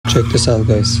Check this out,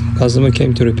 guys. Customer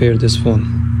came to repair this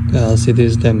phone. The LCD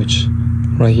is damaged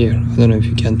right here. I don't know if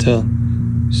you can tell.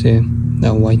 See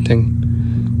that white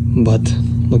thing? But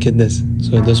look at this.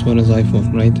 So this one is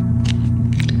iPhone, right?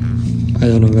 I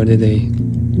don't know where did they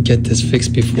get this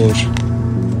fixed before.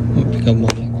 Oh, pick up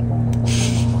money.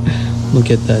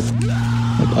 Look at that.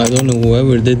 Like, I don't know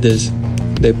whoever did this.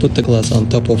 They put the glass on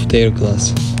top of their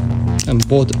glass, and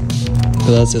both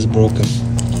glass is broken.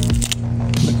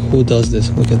 Like, who does this?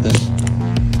 Look at that.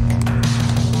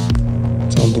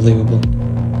 It's unbelievable.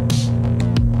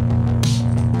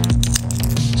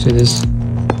 See this?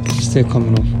 Still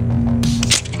coming off.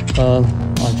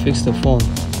 I fixed the phone.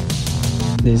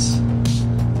 This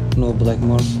no black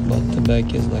mark, but the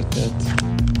back is like that.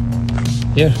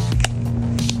 Here.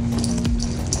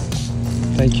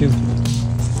 Thank you.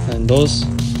 And those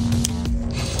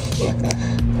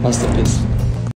masterpiece.